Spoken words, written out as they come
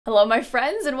Hello my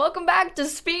friends and welcome back to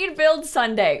Speed Build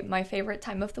Sunday, my favorite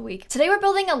time of the week. Today we're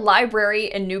building a library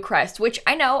in Newcrest, which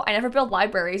I know I never build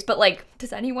libraries, but like,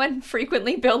 does anyone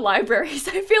frequently build libraries?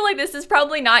 I feel like this is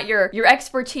probably not your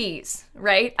expertise,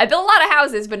 right? I build a lot of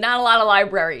houses, but not a lot of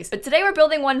libraries. But today we're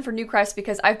building one for Newcrest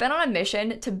because I've been on a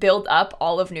mission to build up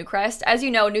all of Newcrest. As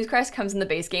you know, Newcrest comes in the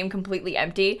base game completely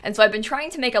empty, and so I've been trying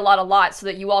to make a lot of lots so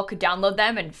that you all could download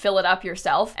them and fill it up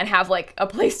yourself and have like a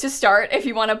place to start if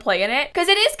you want to play in it. Because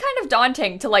it is kind of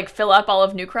daunting to like fill up all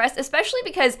of Newcrest, especially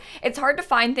because it's hard to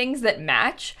find things that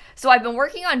match. So I've been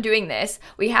working on doing this.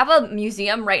 We have a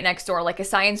museum right next door, like a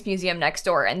science museum next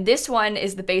door, and this one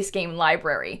is the base game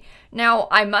library. Now,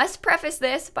 I must preface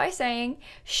this by saying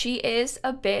she is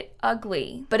a bit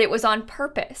ugly, but it was on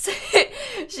purpose.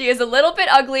 She is a little bit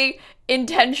ugly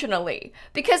intentionally.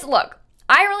 Because look,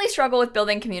 I really struggle with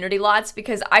building community lots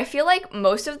because I feel like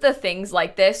most of the things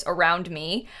like this around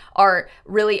me are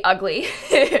really ugly.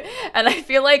 And I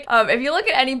feel like if you look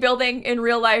at any building in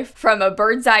real life from a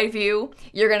bird's eye view,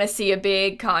 you're gonna see a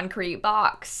big concrete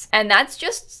box. And that's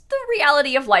just the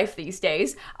reality of life these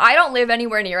days. I don't live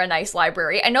anywhere near a nice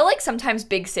library. I know like sometimes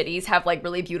big cities have like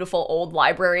really beautiful old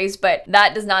libraries, but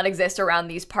that does not exist around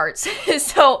these parts.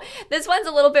 So this one's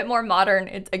a little bit more modern.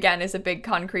 It again is a big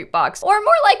concrete box, or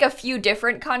more like a few different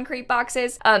concrete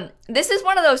boxes. This is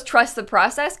one of those trust the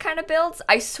process kind of builds.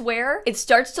 I swear it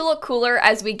starts to look cooler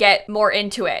as we get more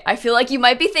into it. I feel like you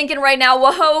might be thinking right now,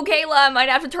 whoa, Kayla, I might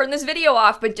have to turn this video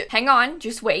off, but hang on,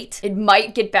 just wait. It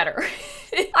might get better.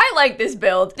 I like this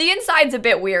build. The inside's a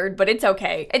bit weird, but it's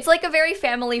okay. It's like a very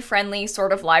family-friendly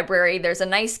sort of library. There's a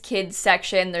nice kids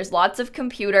section. There's lots of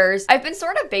computers. I've been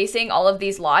sort of basing all of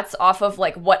these lots off of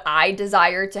like what I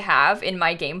desire to have in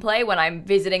my gameplay when I'm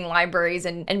visiting libraries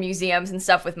and museums and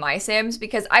stuff with my Sims,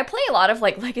 because I play a lot of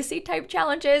like legacy type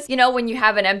challenges. You know, when you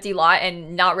have an empty lot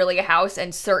and not really a house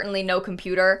and certainly no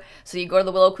computer. So you go to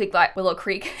the Willow Creek,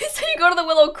 so you go to the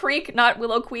Willow Creek, not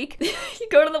Willow Creek. You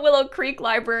go to the Willow Creek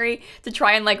library to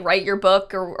try and like write your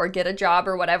book or get a job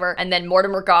or whatever. And then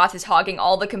Mortimer Goth is hogging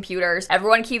all the computers.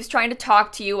 Everyone keeps trying to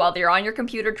talk to you while they're on your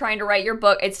computer trying to write your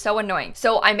book. It's so annoying.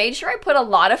 So I made sure I put a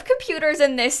lot of computers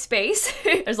in this space.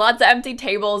 There's lots of empty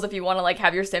tables if you want to like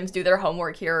have your Sims do their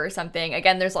homework here or something.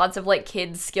 Again, there's lots of like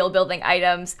kids skill building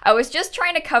items. I was just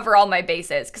trying to cover all my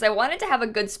bases because I wanted to have a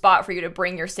good spot for you to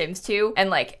bring your Sims to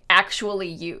and like actually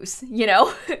use, you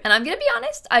know? And I'm gonna be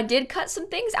honest, I did cut some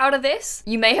things out of this.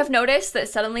 You may have noticed that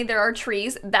suddenly there are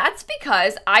trees. That's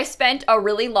because I spent a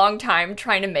really long time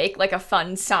trying to make like a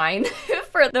fun sign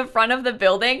for the front of the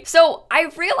building. So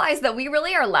I've realized that we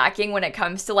really are lacking when it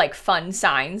comes to like fun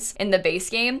signs in the base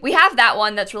game. We have that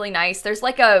one that's really nice. There's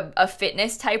like a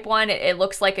fitness type one. It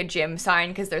looks like a gym sign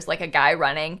because there's like a guy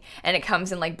running and it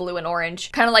comes in like blue and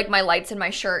orange, kind of like my lights in my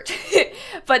shirt.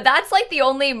 But that's like the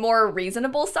only more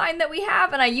reasonable sign that we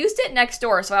have, and I used it next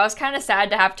door, so I was kind of sad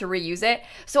to have to reuse it.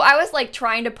 So I was like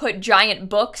trying to put giant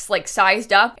books like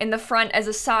sized up in the front as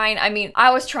a sign. I mean,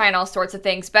 I was trying all sorts of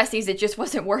things. Besties, it just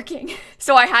wasn't working.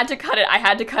 So I had to cut it. I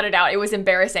had to cut it out. It was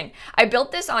embarrassing. I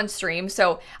built this on stream,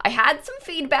 so I had some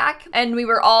feedback and we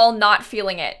were all not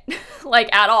feeling it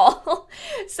like at all.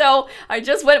 So I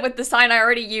just went with the sign I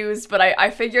already used, but I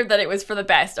figured that it was for the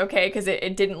best, okay? Because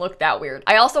it didn't look that weird.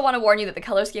 I also want to warn you that the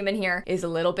color scheme in here is a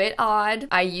little bit odd.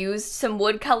 I used some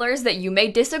wood colors that you may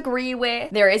disagree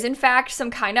with. There is in fact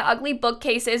some kind of ugly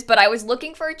bookcases, but I was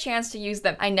looking for a chance to use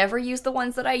them. I never use the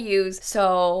ones that I use,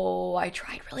 so I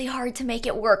tried really hard to make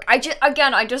it work. I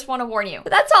just want to warn you.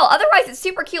 But that's all. Otherwise, it's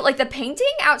super cute. Like the painting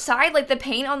outside, like the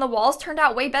paint on the walls turned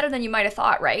out way better than you might have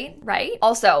thought, right? Right?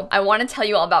 Also, I want to tell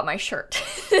you all about my shirt.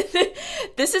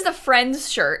 This is a Friends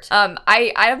shirt.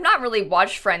 I have not really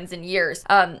watched Friends in years.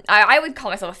 I would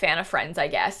call myself a fan of Friends, I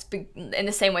guess, in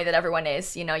the same way that everyone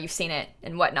is, you know, you've seen it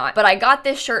and whatnot. But I got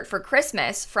this shirt for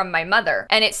Christmas from my mother,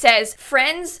 and it says,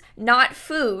 "Friends, not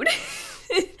food."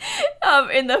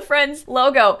 In the Friends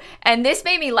logo, and this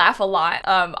made me laugh a lot.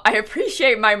 I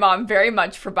appreciate my mom very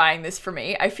much for buying this for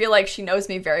me. I feel like she knows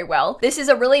me very well. This is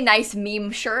a really nice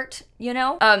meme shirt, you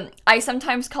know? I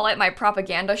sometimes call it my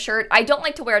propaganda shirt. I don't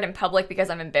like to wear it in public because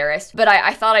I'm embarrassed, but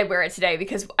I thought I'd wear it today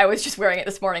because I was just wearing it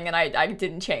this morning and I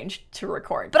didn't change to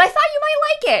record. But I thought you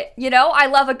might like it, you know? I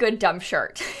love a good dumb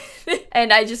shirt.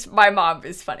 And my mom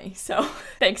is funny. So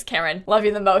thanks, Karen. Love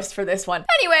you the most for this one.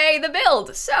 Anyway, the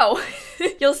build. So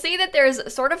you'll see that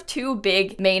there's sort of two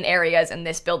big main areas in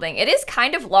this building. It is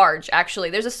kind of large, actually.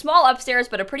 There's a small upstairs,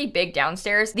 but a pretty big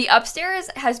downstairs. The upstairs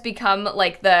has become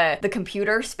like the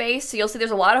computer space. So you'll see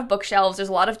there's a lot of bookshelves. There's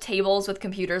a lot of tables with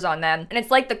computers on them. And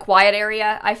it's like the quiet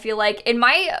area, I feel like. In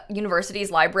my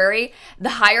university's library, the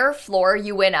higher floor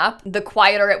you went up, the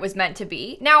quieter it was meant to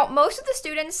be. Now, most of the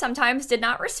students sometimes did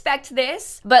not respect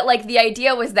this, but like the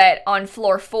idea was that on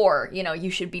floor 4, you know, you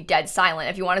should be dead silent.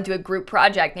 If you want to do a group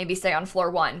project, maybe stay on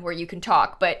floor 1 where you can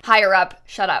talk, but higher up,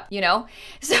 shut up, you know?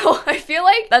 So I feel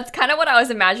like that's kind of what I was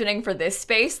imagining for this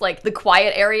space. Like the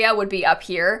quiet area would be up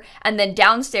here, and then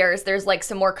downstairs there's like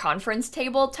some more conference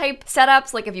table type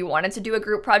setups. Like if you wanted to do a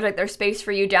group project, there's space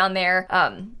for you down there.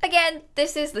 Again,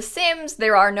 this is The Sims.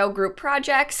 There are no group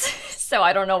projects, so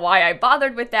I don't know why I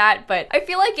bothered with that, but I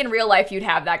feel like in real life you'd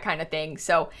have that kind of thing,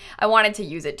 so I wanted to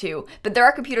use it too. But there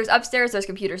are computers upstairs, there's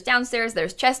computers downstairs,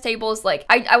 there's chess tables. Like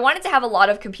I wanted to have a lot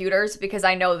of computers because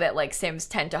I know that like Sims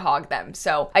tend to hog them,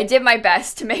 so I did my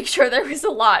best to make sure there was a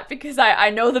lot, because I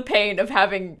know the pain of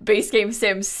having base game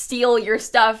Sims steal your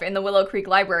stuff in the Willow Creek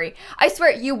library. I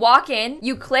swear, you walk in,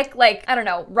 you click like, I don't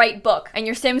know, write book, and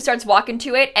your Sim starts walking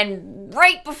to it, and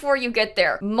right before you get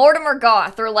there, Mortimer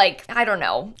Goth or like, I don't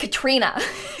know, Katrina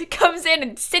comes in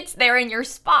and sits there in your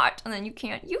spot, and then you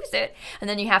can't use it, and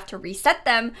then you have to reset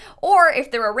them. Or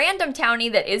if they're a random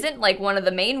townie that isn't like one of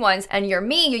the main ones, and you're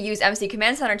me, you use MC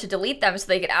Command Center to delete them so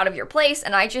they get out of your place,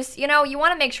 and I just, you know, you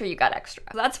want to make sure you got extra.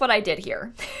 That's what I did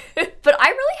here. But I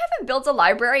really haven't built a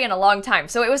library in a long time,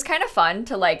 so it was kind of fun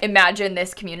to like imagine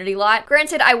this community lot.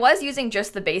 Granted, I was using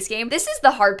just the base game. This is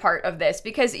the hard part of this,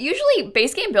 because usually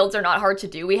base game builds are not hard to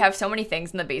do. We have so many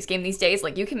things in the base game these days,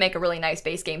 like you can make a really nice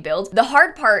base game build. The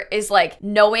hard part is like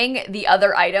knowing the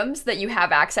other items that you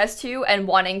have access to and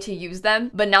wanting to use them,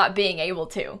 but not being able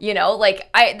to, you know? Like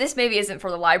this maybe isn't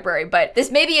for the library, but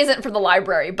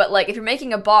like if you're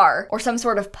making a bar or some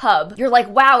sort of pub, you're like,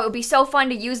 wow, it would be so fun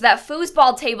to use that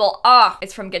foosball table. Ah,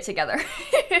 it's from Get Together.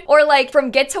 Or like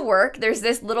from Get to Work, there's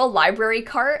this little library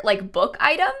cart, like book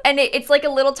item, and it's like a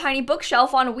little tiny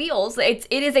bookshelf on wheels. It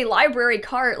is a library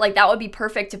cart, like that would be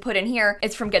perfect to put in here.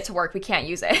 It's from Get to Work, we can't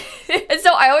use it. And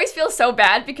so I always feel so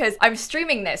bad because I'm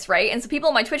streaming this, right? And so people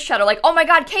in my Twitch chat are like, oh my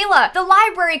god, Kayla, the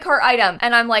library cart item.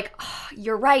 And I'm like, oh,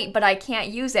 you're right, but I can't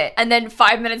use it. And then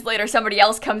 5 minutes later, somebody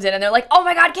else comes in and they're like, oh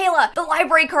my god, Kayla, the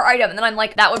library cart item. And then I'm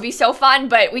like, that would be so fun,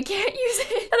 but we can't use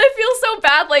it. And I feel so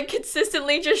bad, like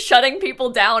consistently just shutting people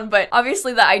down. But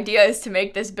obviously the idea is to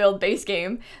make this build base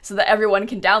game so that everyone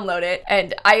can download it.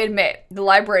 And I admit, the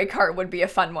library cart would be a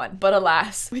fun one, but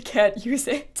alas, we can't use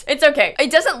it. It's okay.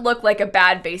 It doesn't look like a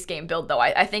bad base game build though.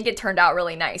 I think it turned out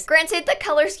really nice. Granted, the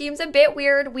color scheme's a bit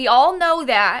weird. We all know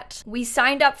that. We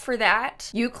signed up for that.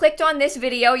 You clicked on this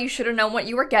video, you should have known what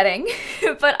you were getting.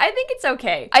 But I think it's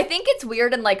okay. I think it's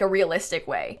weird in like a realistic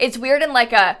way. It's weird in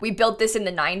like a, we built this in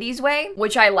the 90s way,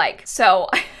 which I like. So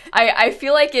I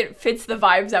feel like it fits the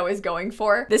vibes I was going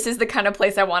for. This is the kind of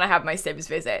place I want to have my Sims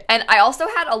visit. And I also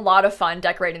had a lot of fun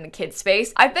decorating the kids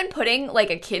space. I've been putting like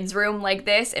a kids room like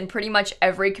this in pretty much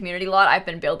every community lot I've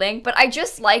been building, but I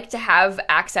just like to have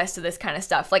access to this kind of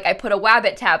stuff. Like I put a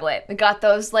Wabbit tablet. I got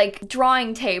those like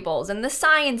drawing tables and the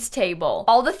science table.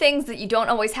 All the things that you don't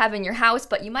always have in your house,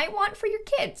 but you might want for your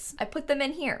kids. I put them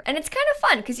in here. And it's kind of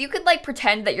fun because you could like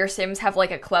pretend that your Sims have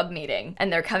like a club meeting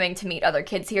and they're coming to meet other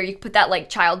kids here. You could put that like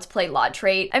child's play lot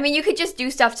trait. I mean, you could just do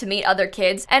stuff to meet other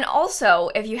kids. And also,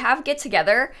 if you have Get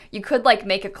Together, you could like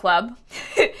make a club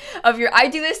of your, I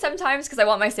do this sometimes because I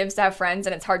want my Sims to have friends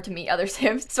and it's hard to meet other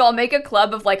Sims. So I'll make a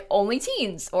club of like only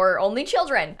teens or only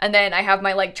children. And then I have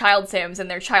my like child Sims and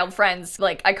their child friends,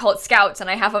 like I call it scouts, and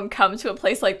I have them come to a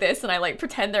place like this and I like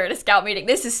pretend they're at a scout meeting.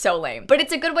 This is so lame, but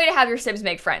it's a good way to have your Sims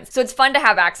make friends. So it's fun to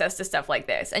have access to stuff like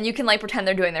this. And you can like pretend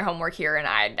they're doing their homework here, and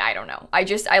I don't know.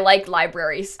 I like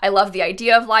libraries. I love the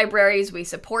idea of libraries. We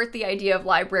support the idea of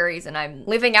libraries, and I'm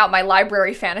living out my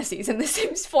library fantasies in The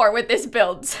Sims 4 with this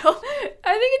build. So I think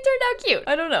it turned out cute.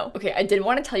 I don't know. Okay, I did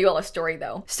want to tell you all a story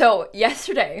though. So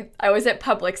yesterday I was at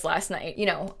Publix last night, you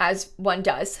know, as one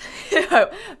does,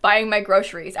 buying my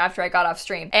groceries after I got off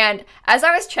stream. And as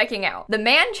I was checking out, the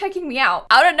man checking me out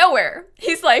of nowhere,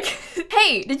 he's like,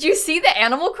 hey, did you see the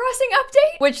Animal Crossing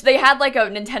update? Which they had like a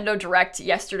Nintendo Direct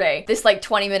yesterday, this like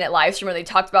 20-minute live stream where they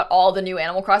talked about all the new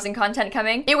Animal Crossing content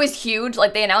coming. It was huge.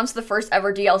 Like they announced the first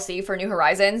ever DLC for New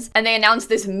Horizons, and they announced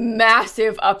this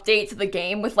massive update to the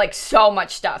game with like so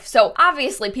much stuff. So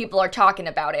obviously people are talking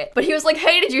about it, but he was like,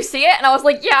 hey, did you see it? And I was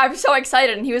like, yeah, I'm so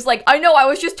excited. And he was like, I know, I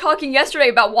was just talking yesterday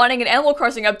about wanting an Animal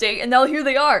Crossing update, and now here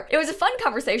they are. It was a fun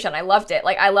conversation. I loved it.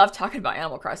 Like I loved stop talking about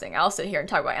Animal Crossing. I'll sit here and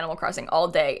talk about Animal Crossing all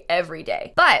day, every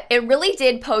day. But it really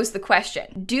did pose the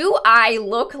question, do I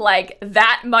look like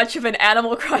that much of an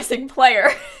Animal Crossing player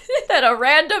that a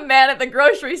random man at the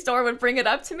grocery store would bring it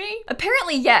up to me?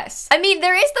 Apparently, yes. I mean,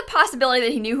 there is the possibility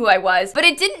that he knew who I was, but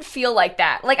it didn't feel like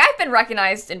that. Like, I've been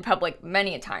recognized in public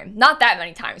many a time. Not that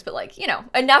many times, but like, you know,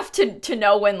 enough to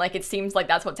know when like it seems like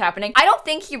that's what's happening. I don't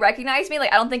think he recognized me.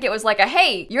 Like, I don't think it was like a,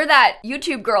 hey, you're that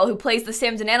YouTube girl who plays The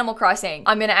Sims in Animal Crossing.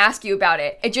 I'm gonna ask you about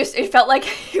it. It felt like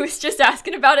he was just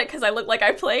asking about it because I looked like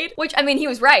I played, which, I mean, he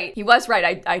was right. He was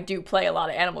right. I do play a lot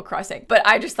of Animal Crossing, but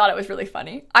I just thought it was really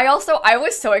funny. I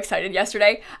was so excited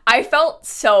yesterday. I felt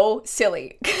so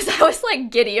silly because I was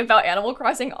like giddy about Animal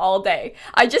Crossing all day.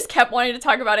 I just kept wanting to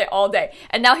talk about it all day.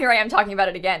 And now here I am talking about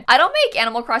it again. I don't make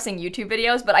Animal Crossing YouTube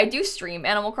videos, but I do stream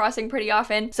Animal Crossing pretty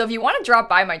often. So if you want to drop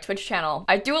by my Twitch channel,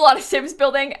 I do a lot of Sims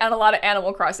building and a lot of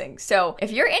Animal Crossing. So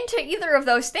if you're into either of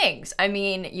those things, I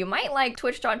mean, you might like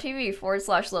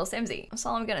twitch.tv/lilsimsie. That's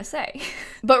all I'm gonna say.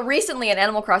 But recently in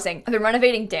Animal Crossing, I've been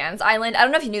renovating Dan's island. I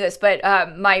don't know if you knew this, but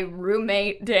my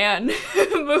roommate Dan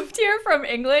moved here from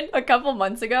England a couple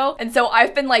months ago. And so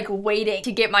I've been like waiting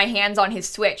to get my hands on his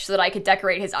Switch so that I could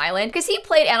decorate his island. Because he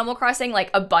played Animal Crossing like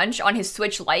a bunch on his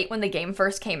Switch Lite when the game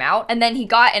first came out. And then he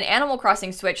got an Animal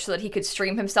Crossing Switch so that he could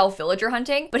stream himself villager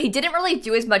hunting. But he didn't really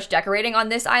do as much decorating on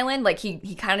this island. Like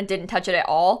he kind of didn't touch it at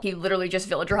all. He literally just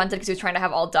villager hunted because he was trying to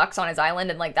have all ducks on his island,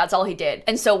 and like that's all he did.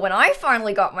 And so when I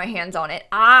finally got my hands on it,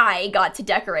 I got to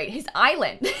decorate his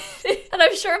island. And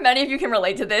I'm sure many of you can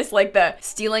relate to this, like the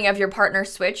stealing of your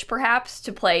partner's Switch perhaps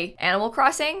to play Animal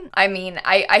Crossing. I mean,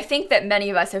 I think that many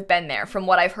of us have been there from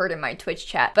what I've heard in my Twitch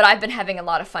chat, but I've been having a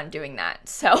lot of fun doing that.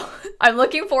 So I'm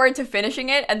looking forward to finishing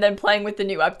it and then playing with the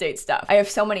new update stuff. I have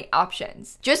so many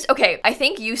options. Okay, I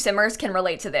think you Simmers can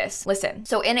relate to this. Listen,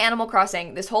 so in Animal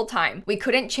Crossing, this whole time, we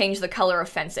couldn't change the color of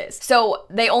fences. So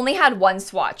they only had one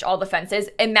swatch, all the fences.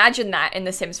 Imagine that in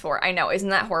The Sims 4. I know, isn't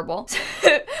that horrible?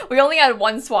 We only had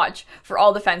one swatch for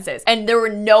all the fences, and there were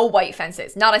no white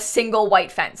fences, not a single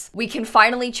white fence. We can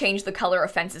finally change the color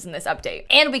of fences in this update,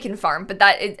 and we can farm, but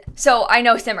so I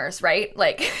know Simmers, right?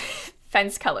 Like,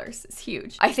 fence colors is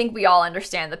huge. I think we all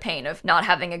understand the pain of not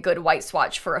having a good white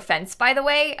swatch for a fence, by the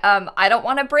way. I don't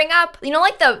want to bring up, you know,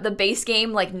 like the base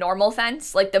game, like normal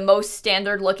fence, like the most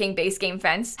standard looking base game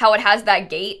fence, how it has that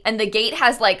gate, and the gate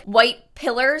has like white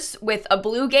pillars with a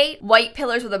blue gate, white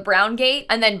pillars with a brown gate,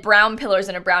 and then brown pillars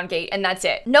and a brown gate, and that's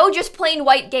it. No, just plain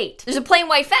white gate. There's a plain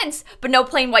white fence, but no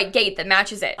plain white gate that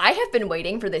matches it. I have been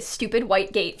waiting for this stupid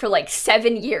white gate for like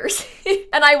 7 years,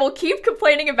 and I will keep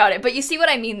complaining about it, but you see what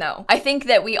I mean though? I think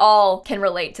that we all can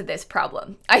relate to this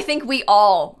problem. I think we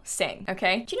all sing,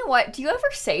 okay? Do you know what? Do you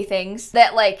ever say things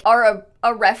that like are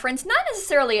a reference, not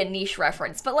necessarily a niche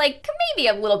reference, but like maybe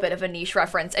a little bit of a niche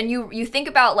reference, and you think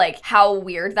about like how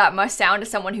weird that must sound to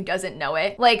someone who doesn't know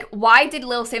it? Like, why did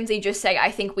lilsimsie just say,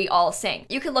 I think we all sing?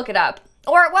 You can look it up.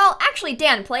 Or, well, actually,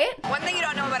 Dan, play it. One thing you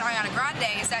don't know about Ariana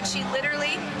Grande is that she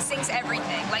literally sings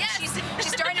everything. Like, she's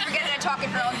starting to forget how to talk in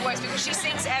her own voice because she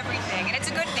sings everything. And it's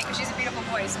a good thing because she's a beautiful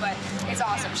voice, but it's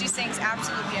awesome. She sings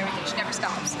absolutely everything. She never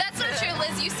stops. That's so true,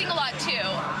 Liz. You sing a lot, too.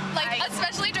 Like,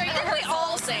 especially during rehearsals. We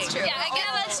all sing. Yeah, I get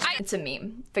that. It's a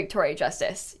meme. Victoria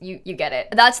Justice. You get it.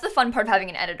 That's the fun part of having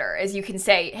an editor, is you can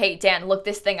say, hey, Dan, look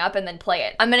this thing up and then play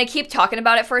it. I'm gonna keep talking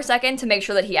about it for a second to make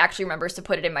sure that he actually remembers to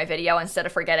put it in my video instead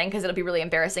of forgetting, because it'll be really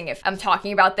embarrassing if I'm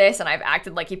talking about this and I've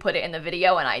acted like he put it in the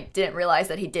video and I didn't realize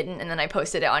that he didn't, and then I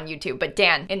posted it on YouTube. But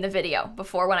Dan, in the video,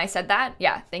 before when I said that,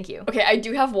 yeah, thank you. Okay, I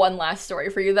do have one last story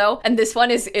for you though, and this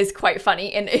one is quite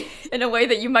funny in a way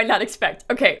that you might not expect.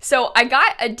 Okay, so I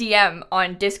got a DM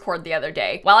on Discord the other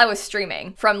day while I was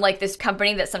streaming from like this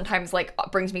company that sometimes like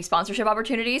brings me sponsorship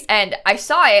opportunities, and I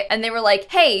saw it and they were like,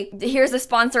 hey, here's a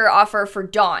sponsor offer for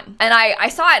Dawn. And I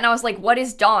saw it and I was like, what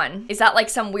is Dawn? Is that like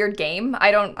some weird game?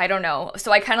 I don't know.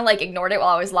 So I kind of like ignored it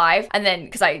while I was live, and then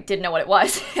because I didn't know what it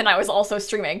was and I was also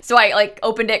streaming, so I like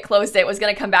opened it, closed it, was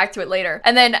gonna come back to it later,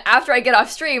 and then after I get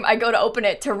off stream I go to open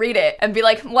it to read it and be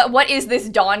like, what is this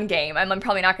Dawn game? I'm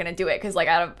probably not gonna do it because like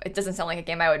it doesn't sound like a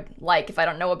game I would like if I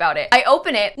don't know about it. I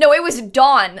open it, no, it was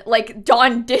Dawn, like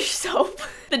Dawn dish soap.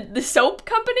 The soap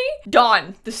company?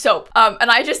 Dawn, the soap. And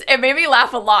it made me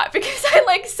laugh a lot because I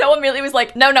like so immediately was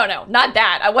like, no, not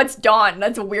that. What's Dawn?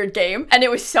 That's a weird game. And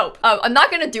it was soap. I'm not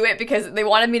gonna do it because because they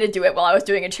wanted me to do it while I was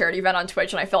doing a charity event on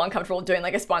Twitch, and I felt uncomfortable doing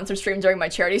like a sponsored stream during my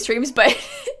charity streams, but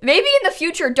maybe in the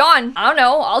future, Dawn, I don't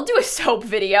know, I'll do a soap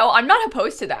video. I'm not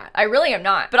opposed to that. I really am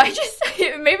not. But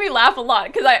it made me laugh a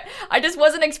lot because I just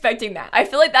wasn't expecting that. I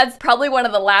feel like that's probably one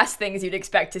of the last things you'd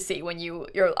expect to see when you're,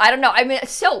 I don't know, I mean,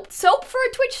 soap for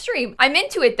a Twitch stream. I'm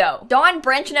into it though. Dawn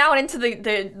branching out into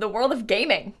the world of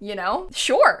gaming, you know?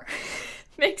 Sure.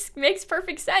 Makes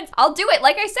perfect sense. I'll do it.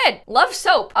 Like I said, love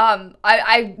soap.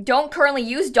 I don't currently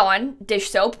use Dawn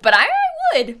dish soap, but I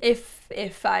would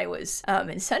if I was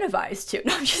incentivized to.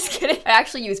 No, I'm just kidding. I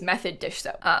actually use Method dish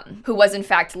soap, who was in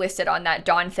fact listed on that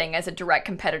Dawn thing as a direct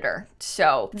competitor.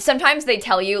 So sometimes they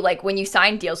tell you, like when you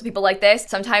sign deals with people like this,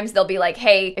 sometimes they'll be like,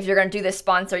 hey, if you're gonna do this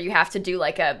sponsor, you have to do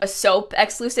like a soap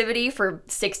exclusivity for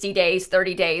 60 days,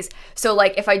 30 days. So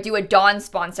like if I do a Dawn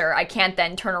sponsor, I can't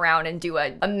then turn around and do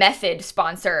a Method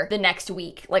sponsor the next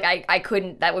week. Like I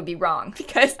couldn't, that would be wrong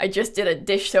because I just did a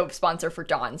dish soap sponsor for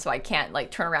Dawn, so I can't like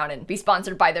turn around and be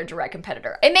sponsored by their direct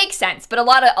competitor. It makes sense, but a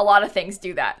lot of things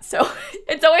do that. So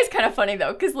it's always kind of funny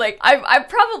though, because like I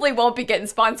probably won't be getting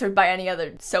sponsored by any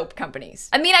other soap companies.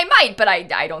 I mean, I might, but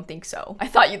I don't think so. I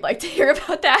thought you'd like to hear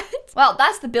about that. Well,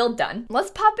 that's the build done. Let's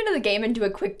pop into the game and do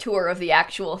a quick tour of the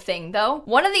actual thing though.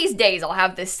 One of these days I'll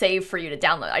have this saved for you to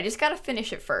download. I just gotta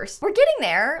finish it first. We're getting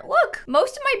there. Look,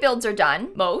 most of my builds are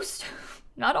done. Most.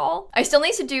 Not all. I still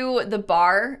need to do the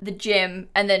bar, the gym,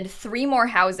 and then 3 more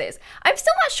houses. I'm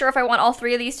still not sure if I want all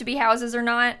 3 of these to be houses or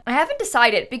not. I haven't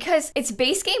decided because it's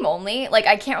base game only. Like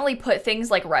I can't really put things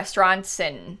like restaurants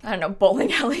and I don't know,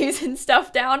 bowling alleys and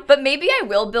stuff down, but maybe I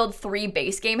will build 3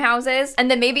 base game houses and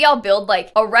then maybe I'll build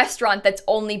like a restaurant that's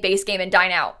only base game and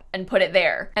dine out and put it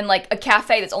there, and like a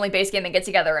cafe that's only base game and get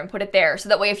together and put it there, so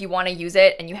that way if you want to use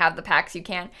it and you have the packs you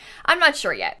can. I'm not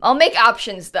sure yet. I'll make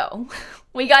options though.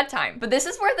 We got time. But this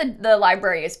is where the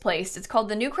library is placed. It's called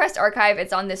the Newcrest Archive.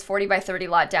 It's on this 40 by 30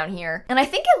 lot down here. And I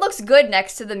think it looks good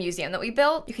next to the museum that we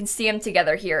built. You can see them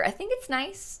together here. I think it's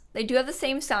nice. They do have the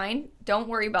same sign. Don't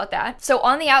worry about that. So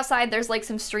on the outside, there's like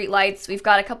some street lights. We've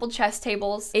got a couple chess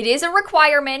tables. It is a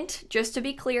requirement, just to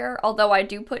be clear, although I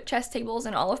do put chess tables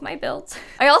in all of my builds.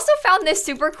 I also found this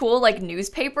super cool like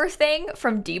newspaper thing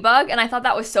from Debug, and I thought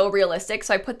that was so realistic,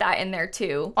 so I put that in there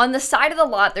too. On the side of the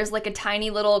lot, there's like a tiny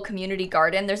little community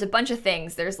garden. There's a bunch of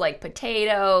things. There's like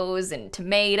potatoes and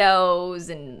tomatoes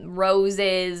and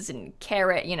roses and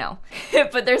carrot, you know.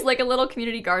 But there's like a little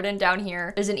community garden down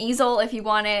here. There's an easel if you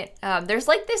want it. There's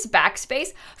like this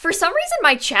backspace. For some reason,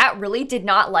 my chat really did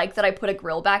not like that I put a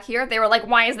grill back here. They were like,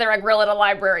 why is there a grill at a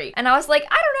library? And I was like,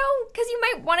 I don't know, because you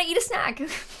might want to eat a snack.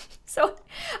 So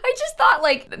I just thought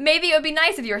like, maybe it would be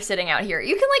nice if you were sitting out here.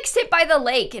 You can like sit by the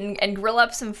lake and grill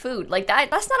up some food. Like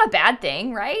that's not a bad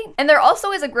thing, right? And there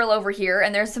also is a grill over here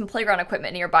and there's some playground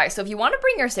equipment nearby. So if you want to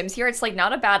bring your Sims here, it's like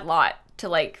not a bad lot to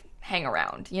like hang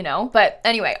around, you know? But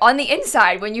anyway, on the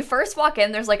inside, when you first walk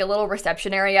in, there's like a little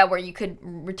reception area where you could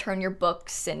return your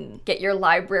books and get your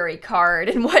library card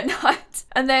and whatnot.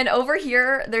 And then over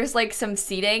here, there's like some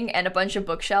seating and a bunch of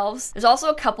bookshelves. There's also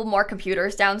a couple more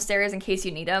computers downstairs in case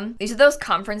you need them. These are those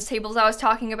conference tables I was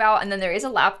talking about. And then there is a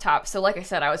laptop. So like I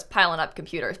said, I was piling up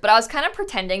computers, but I was kind of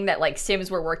pretending that like Sims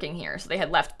were working here. So they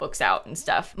had left books out and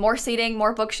stuff. More seating,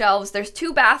 more bookshelves. There's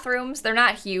 2 bathrooms. They're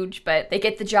not huge, but they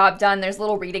get the job done. There's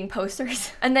little reading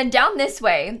posters. And then down this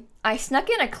way, I snuck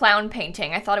in a clown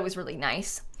painting. I thought it was really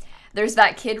nice. There's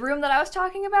that kid room that I was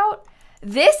talking about.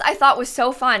 This I thought was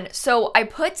so fun. So I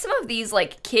put some of these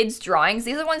like kids drawings.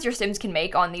 These are the ones your Sims can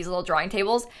make on these little drawing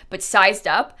tables, but sized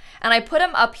up. And I put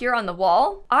them up here on the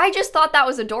wall. I just thought that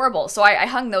was adorable. So I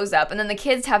hung those up, and then the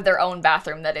kids have their own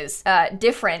bathroom that is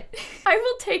different. I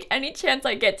will take any chance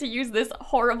I get to use this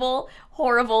horrible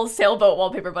sailboat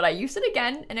wallpaper, but I used it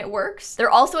again and it works.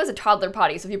 There also is a toddler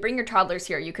potty, so if you bring your toddlers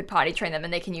here, you could potty train them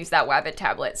and they can use that Wabbit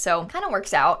tablet, so kind of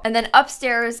works out. And then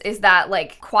upstairs is that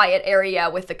like quiet area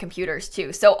with the computers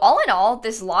too. So all in all,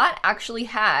 this lot actually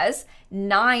has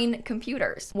 9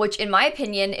 computers, which in my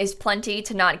opinion is plenty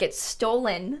to not get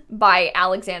stolen by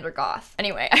Alexander Goth.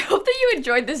 Anyway, I hope that you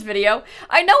enjoyed this video.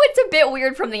 I know it's a bit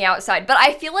weird from the outside, but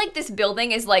I feel like this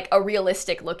building is like a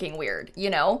realistic looking weird, you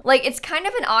know? Like it's kind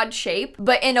of an odd shape,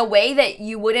 but in a way that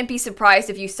you wouldn't be surprised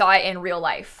if you saw it in real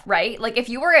life, right? Like if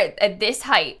you were at this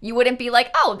height, you wouldn't be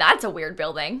like, oh, that's a weird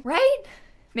building, right?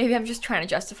 Maybe I'm just trying to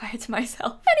justify it to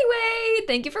myself. Anyway,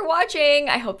 thank you for watching.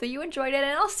 I hope that you enjoyed it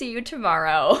and I'll see you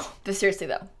tomorrow. But seriously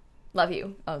though, love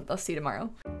you. I'll see you tomorrow.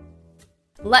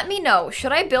 Let me know,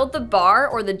 should I build the bar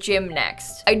or the gym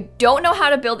next? I don't know how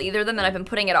to build either of them and I've been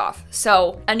putting it off.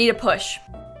 So I need a push.